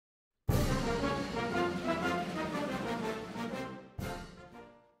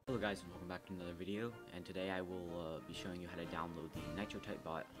guys, and welcome back to another video, and today I will be showing you how to download the Nitrotype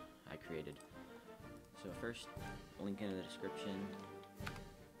bot I created. So first, link in the description,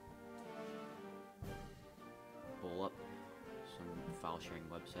 pull up some file sharing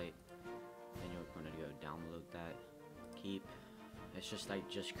website, then you're going to go download that, keep. It's just I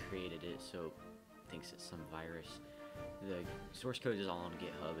just created it, so it thinks it's some virus. The source code is all on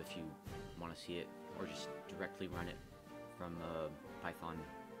GitHub if you want to see it, or just directly run it from Python.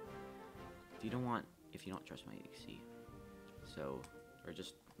 If you don't trust my exe,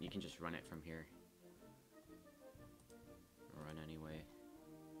 you can just run it from here. Run anyway.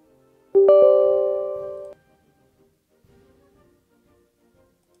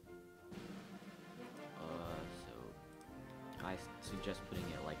 So I suggest putting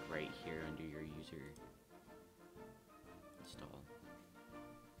it like right here under your user install.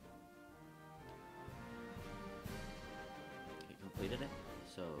 Okay, completed it.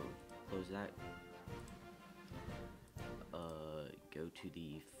 So close that. Go to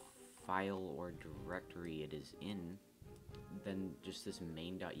the file or directory it is in. Then just this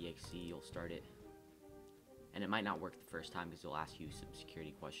main.exe, you'll start it. And it might not work the first time because it'll ask you some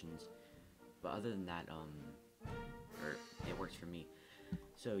security questions. But other than that, it works for me.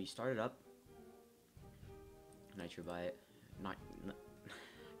 So you start it up. Nitrotype, I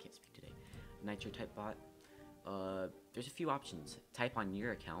can't speak today. Nitrotype bot. There's a few options. Type on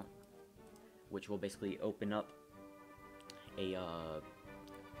your account, which will basically open up a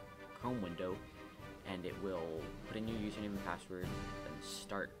Chrome window, and it will put in your username and password and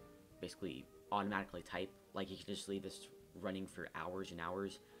start basically automatically type. Like, you can just leave this running for hours and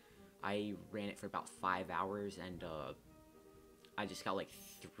hours. I ran it for about 5 hours, and I just got like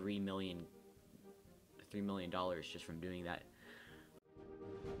 $3 million just from doing that.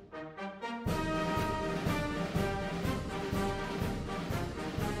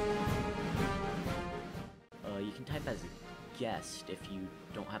 You can type as a guest if you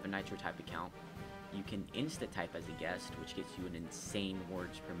don't have a Nitrotype account. You can insta-type as a guest, which gets you an insane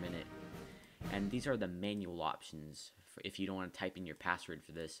words per minute. And these are the manual options if you don't want to type in your password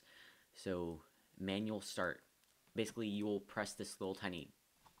for this. So, manual start. Basically, you will press this little tiny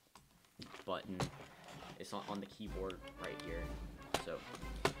button. It's on the keyboard right here. So,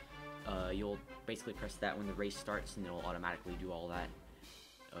 you'll basically press that when the race starts, and it'll automatically do all that.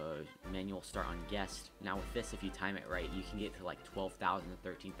 Manual start on guest. Now with this, if you time it right, you can get to like 12,000 to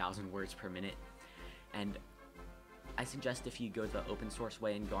 13,000 words per minute. And I suggest if you go the open source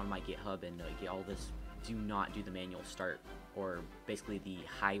way and go on my GitHub and get all this, do not do the manual start, or basically the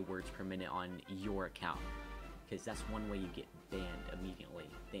high words per minute on your account, because that's one way you get banned immediately.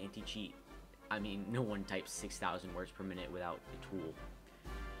 The anti-cheat. I mean, no one types 6,000 words per minute without the tool.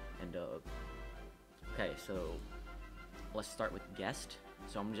 And okay, so let's start with guest.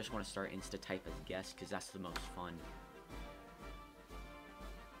 So I'm just going to start insta-type as guest because that's the most fun.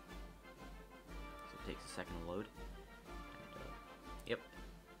 So it takes a second to load. And, yep.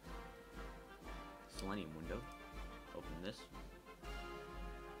 Selenium window. Open this.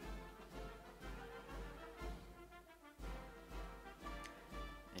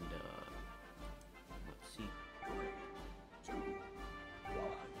 And let's see.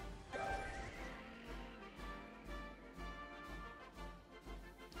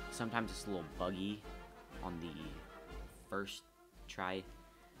 Sometimes it's a little buggy on the first try.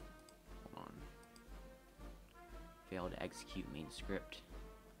 Hold on. Failed to execute main script.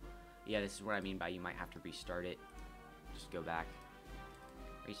 Yeah, this is what I mean by you might have to restart it. Just go back,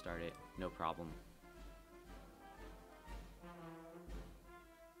 restart it, no problem.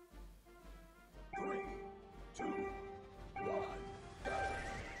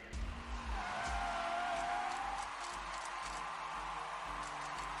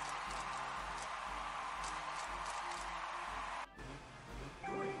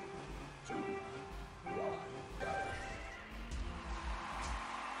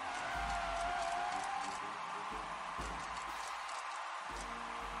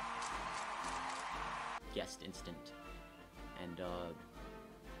 Guest instant. And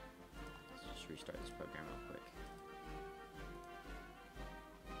let's just restart this program real quick.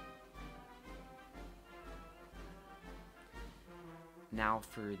 Now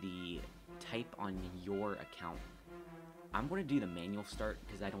for the type on your account, I'm going to do the manual start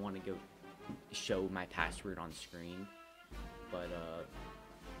because I don't want to go show my password on screen. But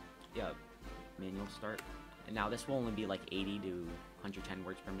yeah, manual start. And now this will only be like 80 to 110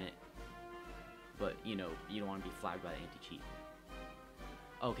 words per minute. But, you know, you don't want to be flagged by the anti-cheat.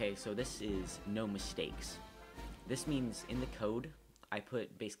 Okay, so this is no mistakes. This means in the code, I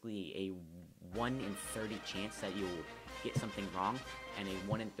put basically a 1 in 30 chance that you'll get something wrong, and a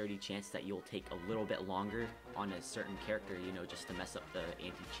 1 in 30 chance that you'll take a little bit longer on a certain character, you know, just to mess up the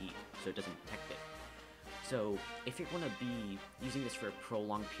anti-cheat so it doesn't detect it. So if you're going to be using this for a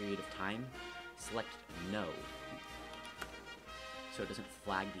prolonged period of time, select no, so it doesn't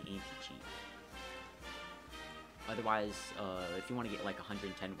flag the anti-cheat. Otherwise, if you want to get like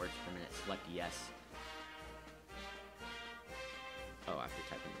 110 words per minute, select yes. Oh, after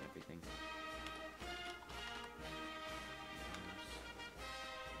typing everything.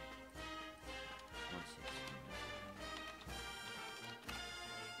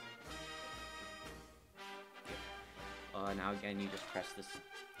 Now again, you just press this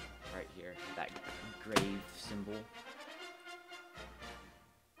right here, that grave symbol.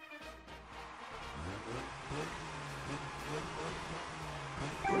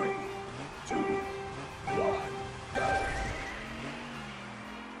 Three, two, one, go!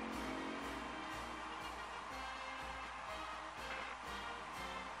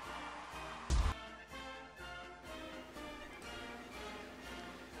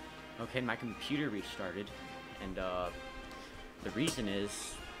 Okay, my computer restarted, and the reason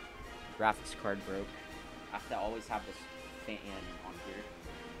is graphics card broke. I have to always have this fan on here,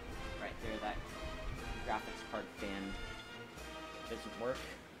 right there. That graphics card fan doesn't work,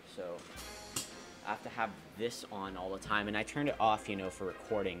 so I have to have this on all the time. And I turned it off, you know, for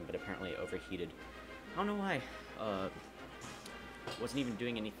recording, but apparently it overheated. I don't know why. Wasn't even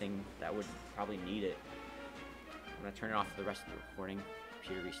doing anything that would probably need it. I'm gonna turn it off for the rest of the recording.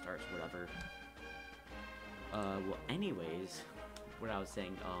 Computer restarts, whatever. Well, anyways, what I was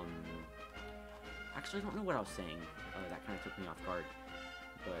saying, actually, I don't know what I was saying. That kind of took me off guard.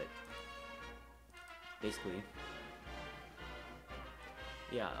 But, basically,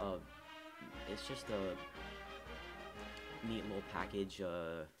 yeah, it's just a neat little package.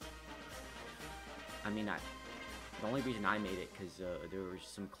 I mean, the only reason I made it, because there was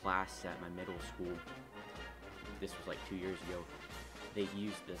some class at my middle school, this was like 2 years ago, they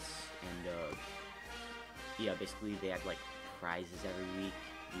used this, and, yeah, basically they had like prizes every week.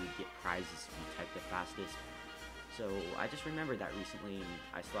 You would get prizes if you typed the fastest. So I just remembered that recently, and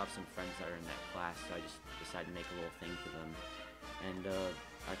I still have some friends that are in that class, so I just decided to make a little thing for them. And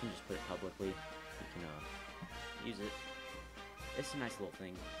I can just put it publicly. You can use it. It's a nice little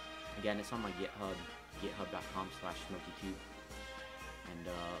thing. Again, it's on my GitHub, github.com/smokytube. And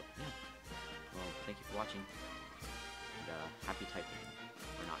yeah. Well, thank you for watching. And happy typing.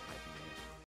 Or not typing, I guess.